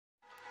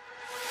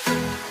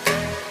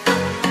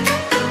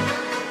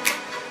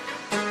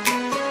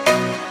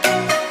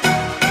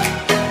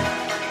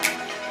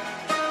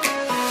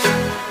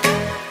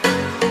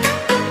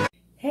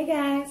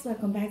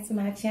to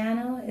my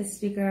channel.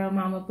 It's your girl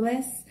Mama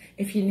Bliss.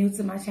 If you're new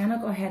to my channel,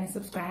 go ahead and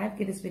subscribe,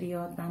 give this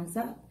video a thumbs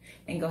up,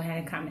 and go ahead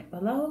and comment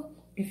below.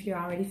 If you're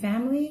already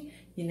family,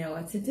 you know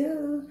what to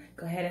do.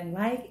 Go ahead and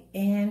like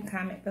and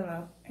comment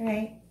below. All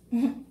right.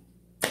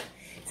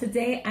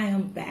 Today I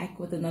am back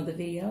with another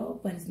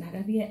video, but it's not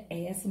going to be an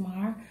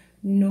ASMR,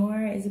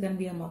 nor is it going to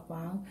be a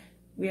mukbang.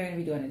 We are going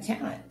to be doing a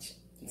challenge.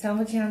 Tell them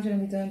what challenge you're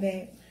going to be doing,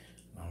 babe.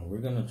 We're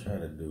going to try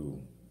to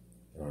do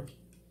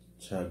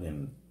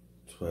chugging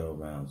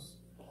 12-ounce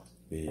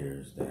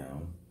beers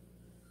down.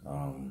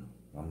 I'm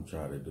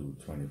trying to do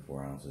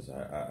 24 ounces.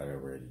 I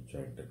already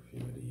drank a few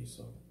of these,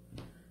 so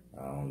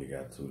I only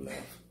got 2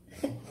 left.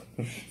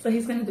 So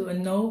he's going to do a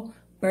no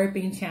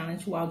burping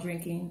challenge while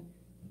drinking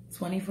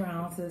 24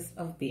 ounces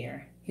of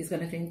beer. He's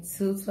going to drink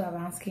 2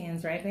 12-ounce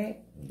cans, right, babe?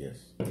 Yes.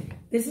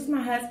 This is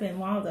my husband,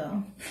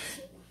 Waldo.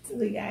 So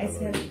the guys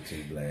have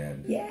too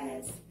bland.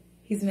 Yes.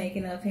 He's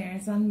making an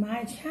appearance on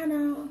my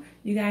channel.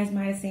 You guys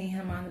might have seen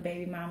him on the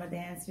baby mama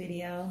dance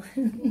video.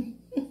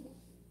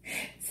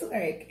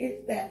 Twerk,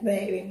 it's that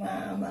baby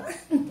mama.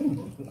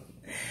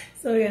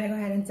 So we're going to go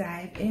ahead and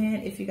dive in.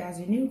 If you guys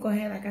are new, go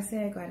ahead, like I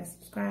said, go ahead and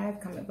subscribe,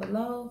 comment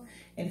below.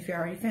 And if you're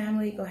already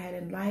family, go ahead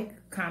and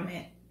like,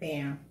 comment,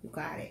 bam, you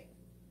got it.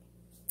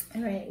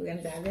 All right, we're going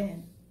to dive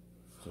in.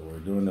 So we're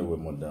doing it with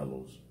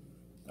Modelo's.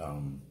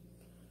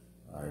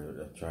 I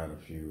tried a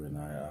few, and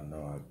I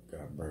know I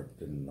got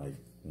burped in like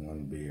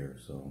 1 beer,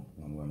 so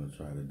I'm going to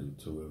try to do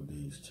 2 of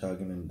these,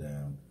 chugging them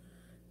down,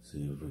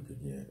 see if we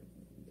could get,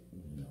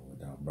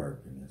 without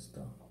burping and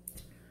stuff.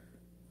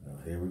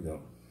 Here we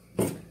go.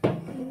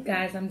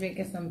 Guys, I'm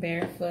drinking some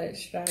Barefoot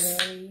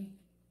Strawberry,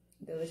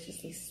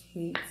 deliciously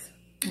sweet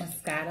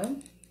Moscato.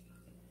 Don't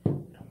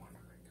want to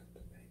wake up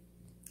the baby.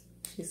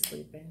 She's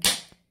sleeping.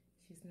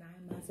 She's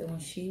 9 months, and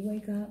when she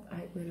wake up,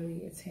 I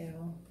literally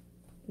tell.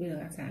 We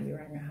don't have time to be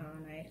rocking her all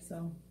night,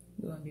 so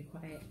we're going to be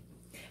quiet.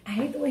 I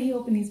hate the way he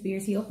opened these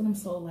beers. He opened them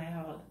so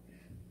loud.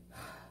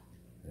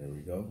 There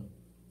we go.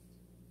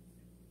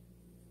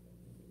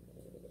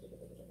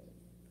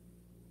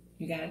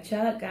 You got to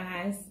chug,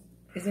 guys.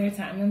 Is there a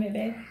time limit,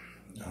 babe?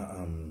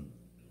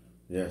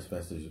 Yeah, as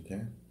fast as you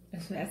can.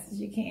 As fast as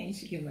you can. You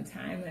should give him a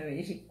time limit.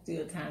 You should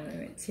do a time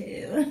limit,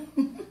 too.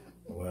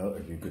 Well,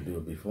 if you could do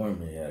it before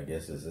me, I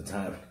guess it's a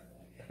time.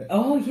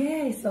 Oh,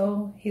 yeah.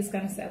 So he's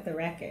going to set the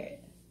record.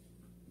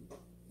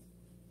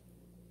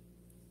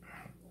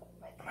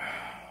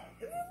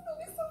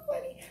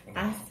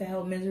 I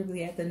failed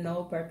miserably at the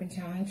no burping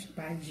challenge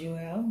by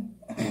Jewel.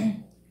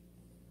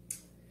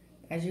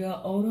 By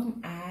Jewel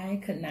Odom,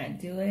 I could not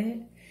do it.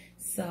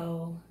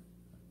 So.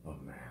 Oh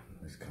man,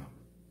 it's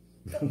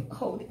coming.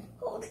 Hold it.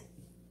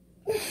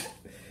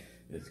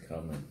 It's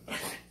coming.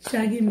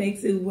 Chugging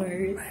makes it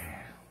worse.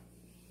 Man.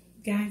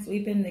 Guys,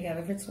 we've been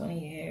together for 20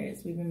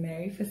 years. We've been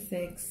married for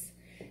 6.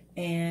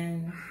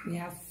 And we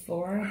have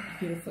 4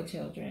 beautiful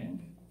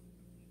children.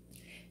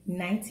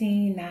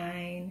 19,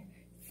 9,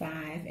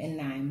 5, and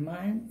 9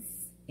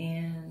 months,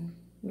 and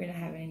we're not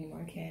having any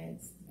more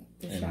kids.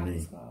 The shop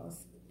is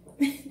closed.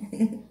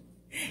 I'm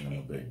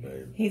a big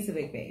baby. He's a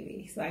big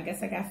baby. So I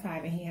guess I got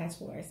 5 and he has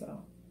 4,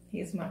 so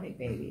he's my big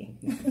baby.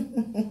 Oh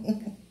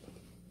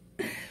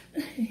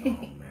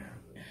man.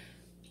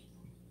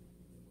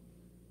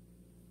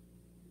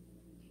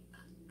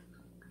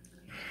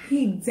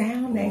 He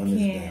downed that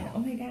can. Down. Oh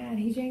my god,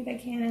 he drank that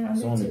can in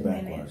under 2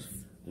 minutes.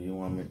 Do you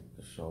want me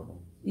to show them?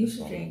 You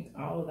should drink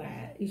all of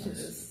that. You should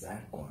just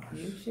backwash.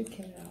 You should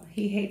kill it all.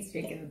 He hates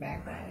drinking the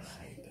backwash.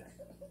 I hate that.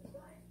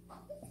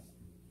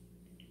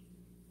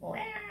 Wow.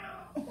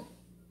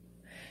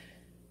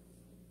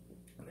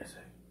 Let's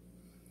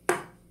see.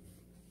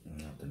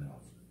 Nothing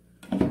else.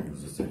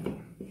 Here's the second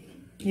one.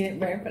 You didn't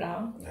burp at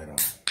all? At all.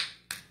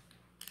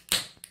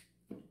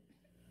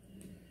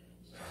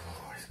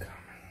 Oh, it's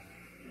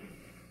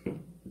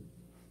coming.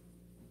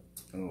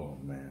 Oh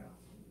man.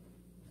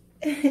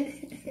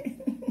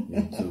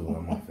 You too,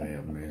 I'm a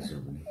fan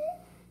miserably.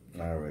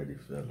 I already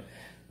feel it.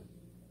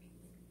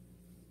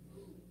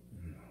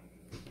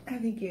 I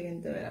think you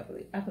can do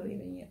it. I believe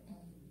in you.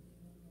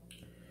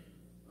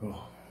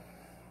 Oh.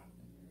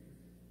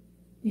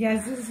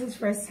 Yes, this is his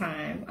first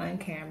time on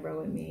camera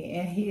with me,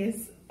 and he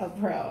is a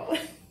pro.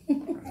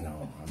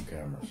 No, I'm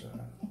camera shy.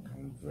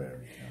 I'm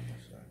very camera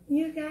shy.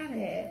 You got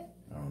it.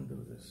 I don't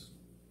do this.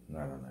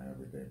 Not on an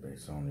everyday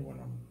basis. Only when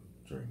I'm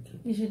drinking.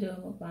 You should do a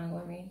mukbang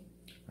with me.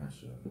 I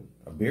should.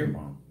 A beer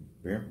bomb.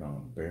 Beer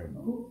bomb. Beer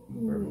bomb.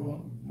 Beer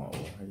bomb.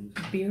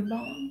 Beer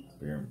bomb?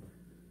 Beer.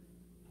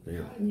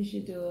 You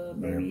should do a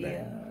maybe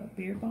a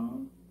beer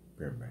bomb.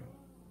 Beer bang.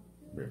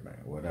 Beer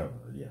bang. Whatever.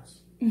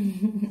 Yes. Here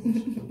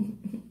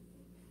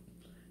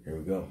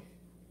we go.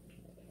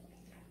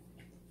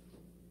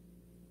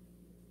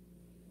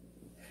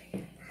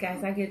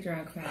 Guys, I get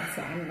drunk fast,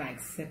 so I'm like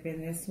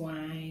sipping this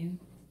wine.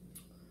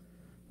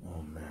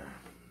 Oh man.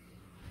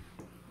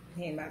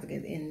 He ain't about to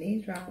get in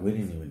these drops. We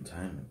didn't even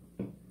time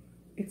it.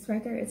 It's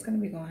right there. It's gonna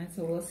be going,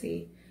 so we'll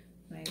see.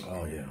 Like.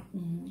 Oh yeah.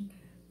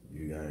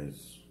 You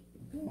guys.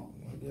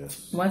 I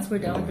guess. Once we're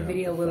done with the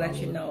video, we'll let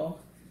you know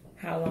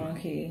how long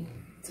he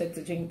took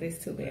to drink these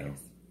 2 beers.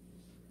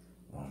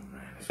 Oh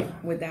man, it's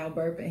fine. Without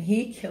burping.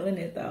 He killing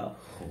it though.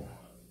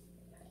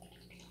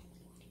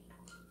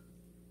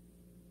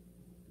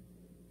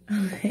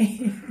 Oh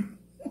man.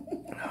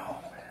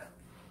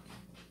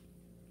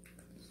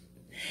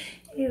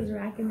 He was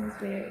rocking his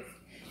beard.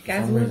 For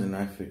Guys, some reason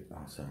I feel.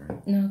 Oh, sorry.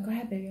 No, go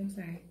ahead, baby. I'm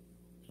sorry.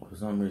 For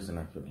some reason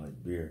I feel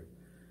like beer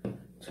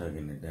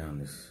chugging it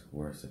down is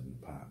worse than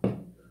pop.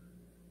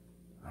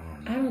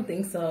 I don't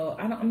think so.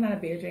 I'm not a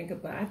beer drinker,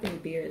 but I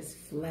think beer is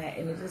flat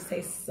and it just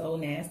tastes so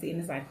nasty and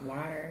it's like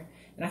water.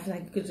 And I feel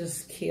like you could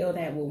just kill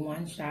that with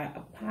one shot.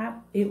 A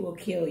pop, it will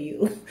kill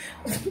you.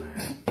 Oh,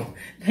 man.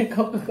 That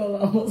Coca-Cola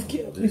almost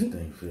killed me. This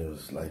thing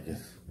feels like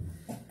it's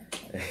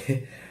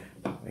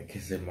like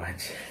it's in my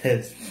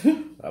chest.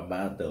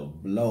 About to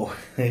blow.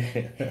 You're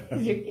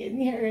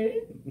getting hurt.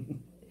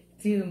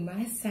 Dude,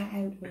 my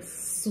side was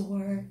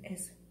sore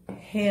as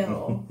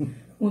hell.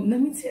 Well, let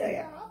me tell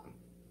y'all.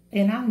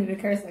 And I don't even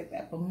curse like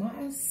that, but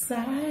my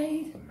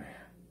side,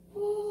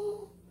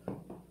 ooh,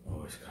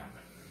 oh, it's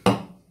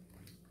coming.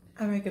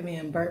 I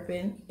recommend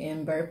burping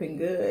and burping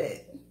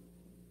good.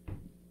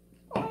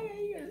 Oh yeah,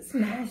 you're gonna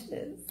smash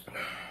this.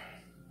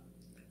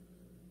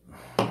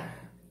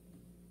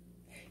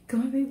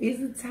 Come on, baby,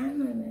 it's a time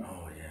limit.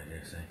 Oh yeah,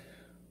 there's a.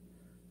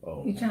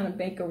 Oh. You trying to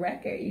make a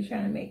record? You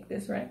trying to make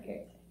this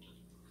record?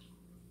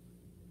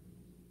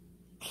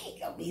 He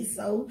gonna be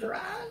so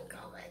drunk.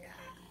 Oh my god.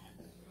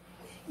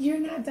 You're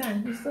not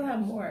done. You still have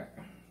more.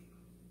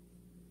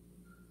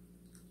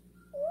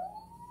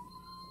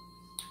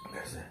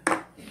 That's it.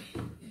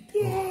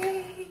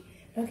 Yay!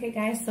 Okay,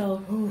 guys,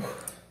 so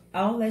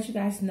I'll let you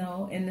guys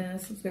know in the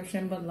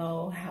description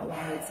below how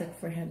long it took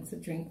for him to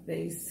drink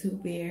these 2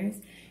 beers.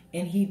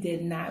 And he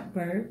did not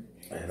burp.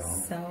 At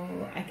all.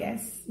 So I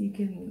guess you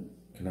can...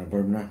 Can I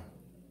burp now?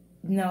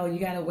 No, you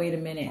gotta wait a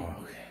minute.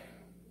 Oh, okay.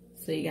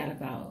 So you got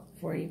about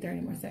 40,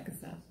 30 more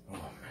seconds left. Oh,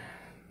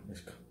 man.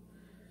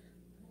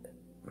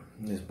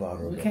 This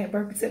bottle. We can't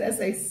burp until that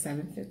say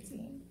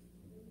 7:15.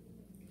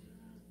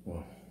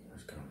 Well,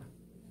 it's coming.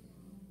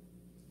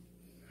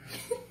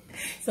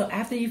 So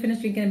after you finish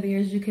drinking the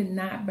beers, you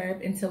cannot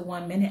burp until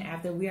 1 minute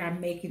after. We are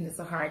making this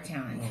a hard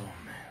challenge. Oh,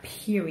 man.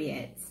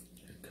 Period. It's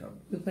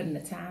coming. We're putting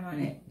the time on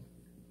it.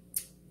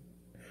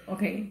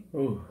 Okay.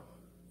 Ooh.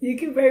 You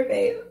can burp,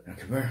 babe. I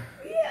can burp?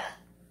 Yeah.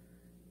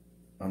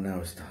 Oh,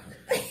 now it's stuck.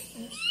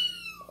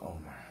 Oh,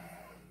 man.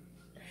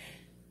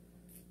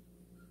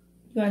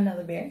 You want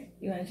another beer?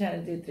 You want to try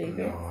to do 3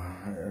 beers? No,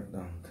 I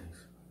don't think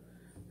so.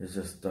 It's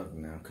just stuck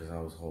now because I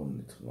was holding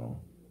it too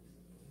long.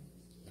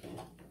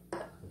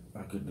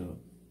 I could do it.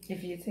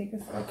 If you take a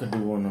sip. I could do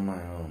one of my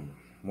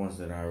ones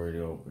that I already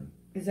opened.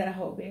 Is that a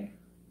whole beer?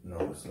 No,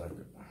 it's like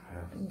a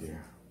half a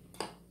beer.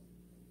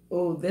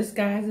 Oh, this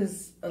guy's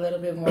is a little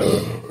bit more.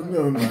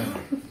 Never mind.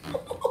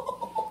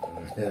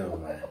 Never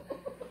mind.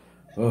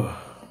 Oh.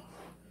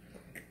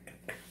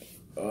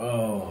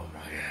 Oh my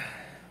god.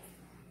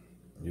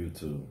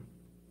 YouTube.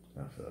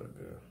 I felt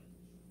good.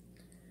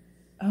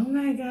 Oh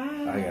my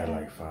god. I got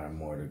like 5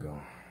 more to go.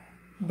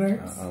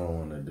 Burps? I don't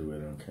want to do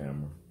it on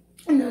camera.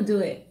 No, do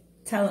it.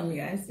 Tell them,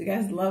 you guys. You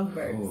guys love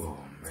burps. Oh,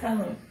 man. Tell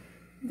them.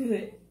 Do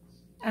it.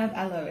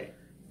 I love it.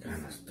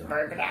 Kind of stuff.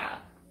 Burp it out.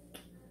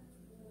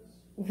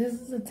 This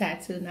is a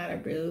tattoo, not a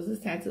bruise. This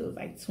tattoo is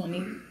like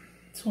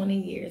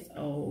 20 years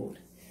old.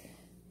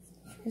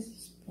 This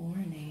is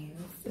born name.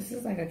 This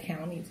is like a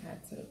county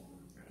tattoo.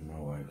 My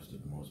wife's the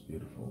most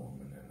beautiful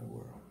woman in the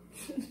world.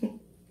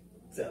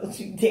 Don't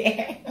you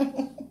dare.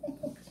 I'm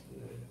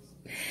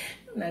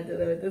not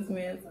dealing with this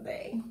man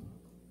today.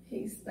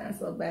 He's not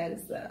so bad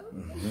as stuff.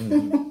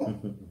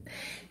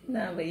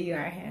 No, but you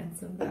are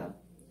handsome though.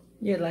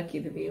 You're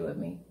lucky to be with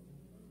me.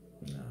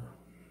 No.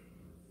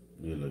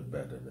 You look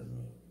better than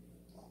me.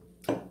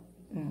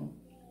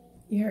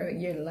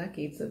 You're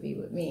lucky to be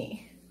with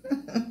me.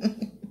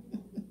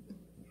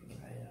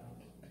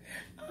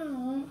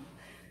 Oh,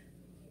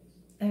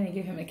 I'm gonna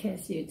give him a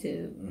kiss, you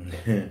too.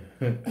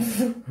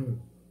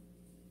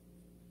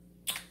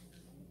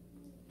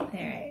 All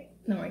right,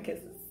 no more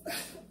kisses.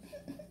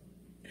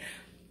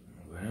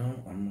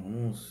 Well, I'm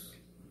almost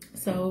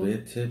a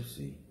bit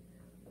tipsy.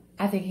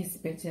 I think he's a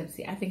bit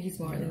tipsy. I think he's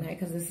more than that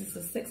because this is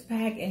a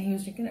 6-pack and he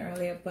was drinking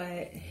earlier,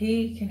 but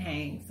he can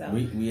hang. So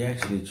we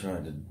actually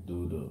tried to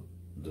do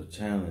the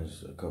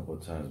challenge a couple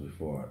of times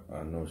before.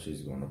 I know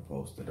she's gonna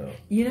post it up.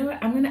 You know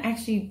what? I'm gonna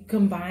actually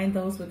combine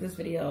those with this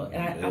video,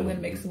 and I'm gonna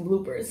make some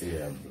bloopers.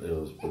 Yeah, it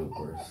was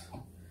bloopers.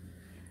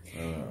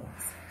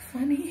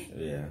 Funny.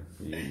 Yeah,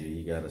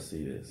 you gotta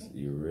see this.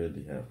 You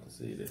really have to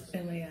see this.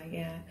 Oh my god,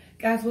 yeah.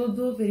 Guys, we'll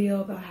do a video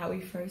about how we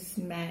first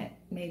met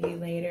maybe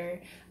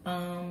later.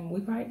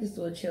 We probably just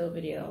do a chill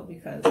video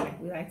because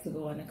like we like to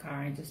go in the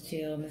car and just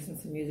chill and listen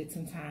to music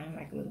sometime,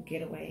 like a little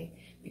getaway,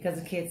 because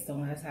the kids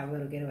don't let us have a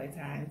little getaway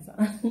time. So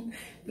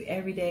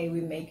every day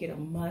we make it a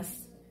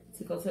must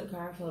to go to the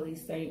car for at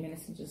least 30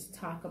 minutes and just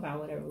talk about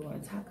whatever we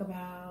want to talk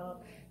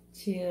about.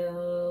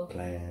 Chill.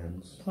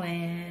 Plans.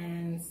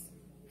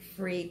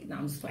 Freak. No,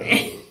 I'm just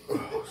playing.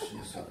 Oh,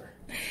 shit, sorry.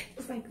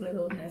 It's like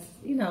little,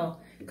 you know,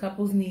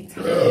 couples need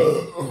to.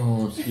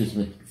 Oh, excuse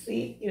me.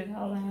 See, you're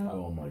all out.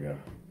 Oh my God.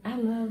 I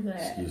love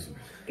that. Excuse me.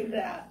 Get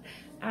it out.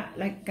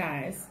 Like,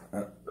 guys.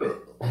 I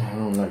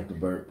don't like the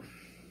burp.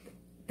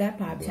 That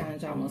pop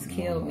challenge almost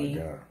killed me.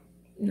 God.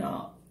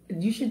 No,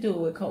 you should do it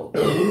with Coke.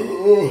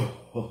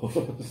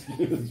 Oh,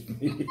 excuse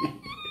me.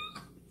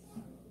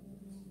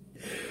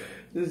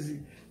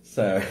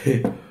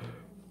 Sorry.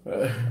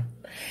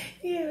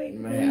 Yeah,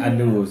 man, I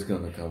knew it was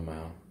gonna come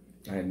out.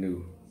 I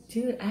knew.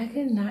 Dude, I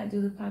could not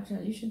do the pop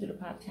challenge. You should do the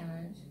pop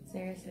challenge.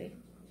 Seriously.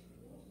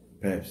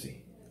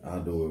 Pepsi.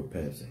 I'll do it with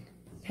Pepsi.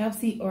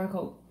 Pepsi or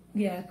Coke.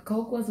 Yeah,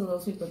 Coke was a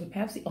little sweet, but the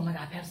Pepsi, oh my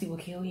God, Pepsi will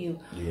kill you.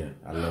 Yeah,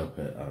 I love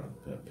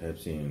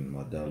Pepsi and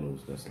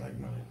Modelo's. That's like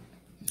my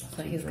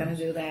so he's going to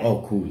do that.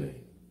 Oh, Kool-Aid.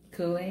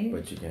 Kool-Aid?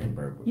 But you can't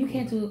burp with You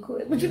can't do a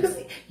Kool-Aid. But you can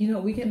see, you know,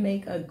 we can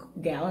make a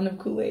gallon of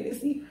Kool-Aid to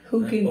see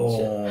who can,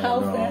 how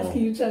fast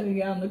can you chug a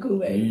gallon of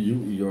Kool-Aid?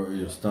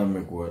 Your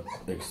stomach would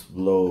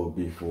explode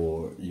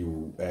before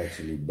you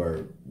actually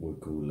burp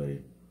with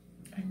Kool-Aid.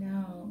 I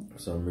know. For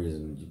some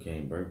reason, you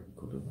can't burp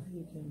with Kool-Aid. Why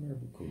you can't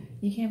burp with Kool-Aid?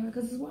 You can't burp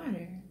because it's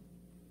water.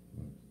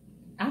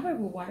 I burp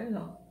with water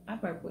though. I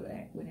burp with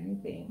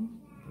anything.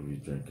 Are you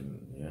drinking?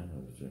 Yeah, I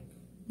was drinking.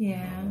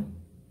 Yeah.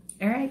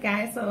 All right,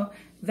 guys. So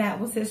that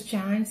was his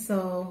challenge.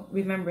 So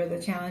remember,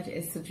 the challenge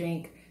is to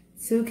drink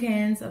 2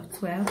 cans of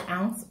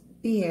 12-ounce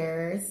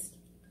beers.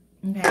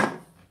 Okay.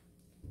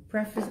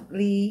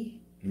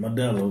 Preferably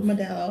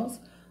Modelo's.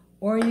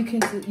 Or you can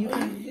do you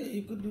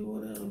could do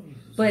whatever.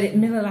 But it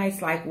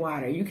milliliters like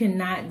water. You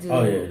cannot do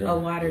a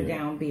watered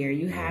down beer.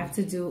 You have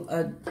to do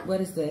a, what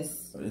is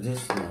this?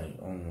 It's like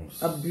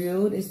almost a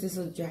brewed. Is this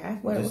a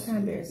draft? What kind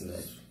of beer is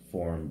this?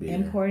 Foreign beer.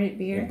 Imported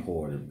beer?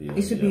 Imported beer.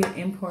 It should be an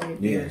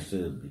imported beer. Yeah, it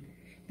should be.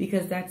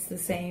 Because that's the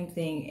same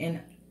thing.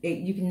 And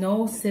you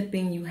no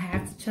sipping, you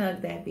have to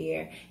chug that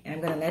beer. And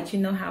I'm going to let you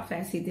know how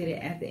fast he did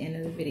it at the end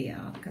of the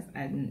video. Because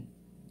I'm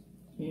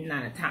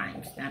not a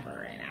time snapper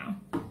right now.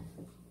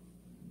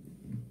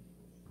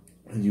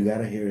 You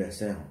gotta hear that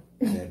sound.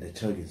 The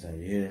chugging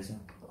sound. You hear that sound?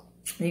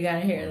 You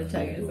gotta hear the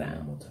chugging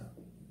sound. One more time.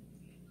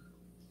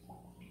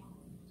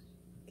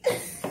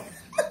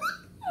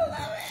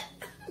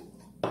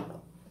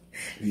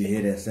 You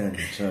hear that sound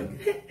of chugging.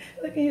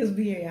 Look at his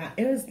beard, y'all.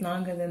 It was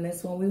longer than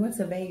this one. We went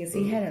to Vegas.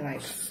 He had it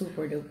like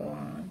super duper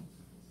long.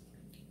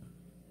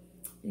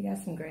 You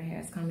got some gray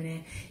hairs coming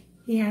in.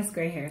 He has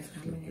gray hairs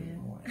coming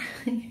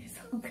in. You're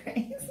so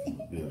crazy.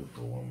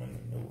 Beautiful woman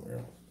in the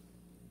world.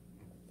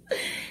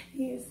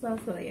 He's so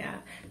silly,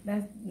 y'all.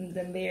 That's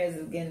the bears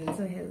is getting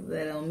into his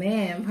little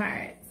man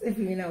parts, if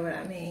you know what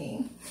I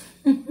mean.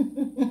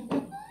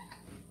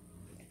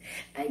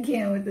 I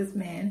can't with this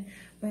man.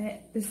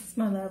 But this is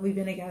my love. We've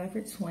been together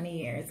for 20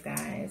 years,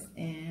 guys.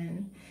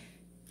 And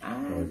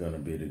we're going to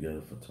be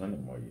together for 20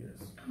 more years.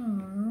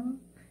 Aww.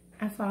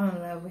 I fall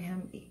in love with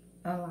him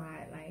a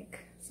lot, like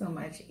so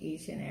much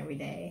each and every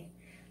day.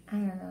 I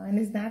don't know. And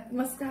it's not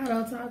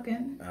Moscato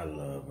talking. I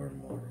love her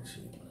more than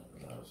she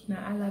loves me.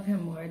 No, I love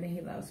him more than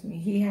he loves me.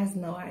 He has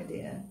no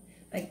idea.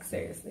 Like,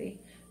 seriously.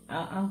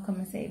 I'll come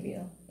and save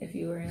you if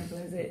you were in a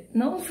blizzard.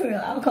 No, for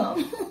real, I'll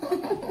come.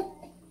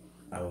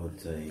 I would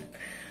take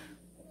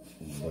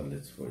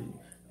bullets for you.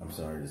 I'm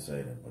sorry to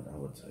say that, but I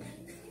would take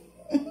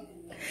you.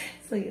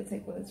 So you'll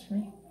take bullets for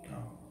me?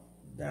 Oh,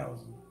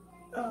 1,000.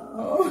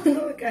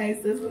 Oh,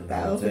 guys, this is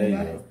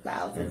 1,000.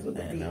 Thousands with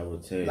the and I will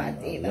tell you,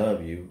 Latino. I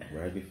love you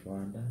right before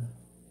I die.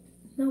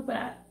 No,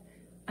 but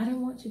I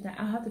don't want you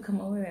to. I'll have to come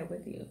over there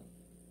with you.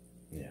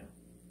 Yeah.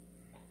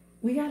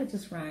 We gotta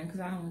just run because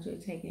I don't want you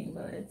to take any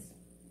bullets.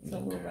 So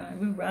Okay. we'll run.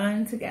 We'll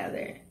run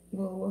together.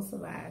 We'll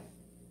survive.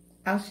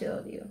 I'll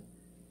shield you.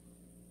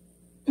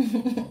 I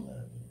love you.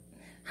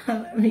 I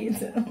love you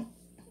too.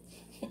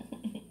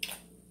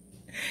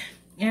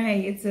 All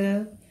right, you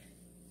two.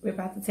 We're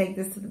about to take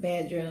this to the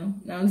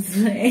bedroom. No, I'm just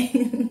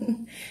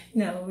saying.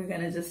 No, we're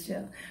gonna just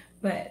chill.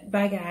 But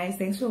bye, guys.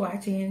 Thanks for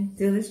watching.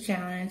 Do this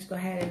challenge. Go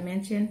ahead and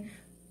mention.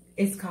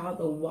 It's called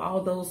the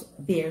Waldo's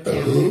Beer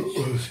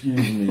Challenge.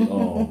 Excuse me.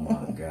 Oh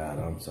my God.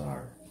 I'm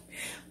sorry.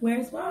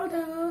 Where's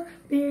Waldo?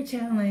 Beer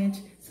Challenge.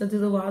 So do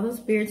the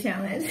Waldo's Beer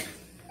Challenge.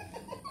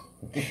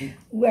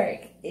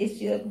 Work. It's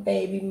your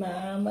baby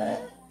mama.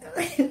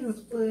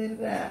 Just put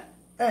it up.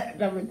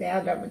 Drop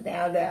it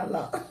down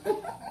low.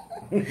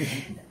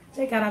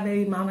 Check out our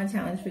baby mama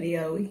challenge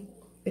video.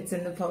 It's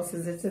in the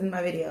posters. It's in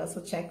my video. So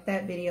check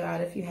that video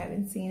out if you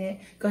haven't seen it.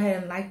 Go ahead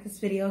and like this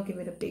video. Give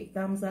it a big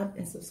thumbs up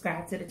and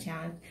subscribe to the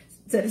challenge.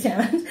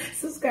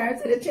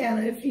 Subscribe to the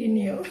channel if you're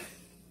new.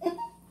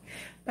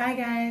 Bye,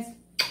 guys.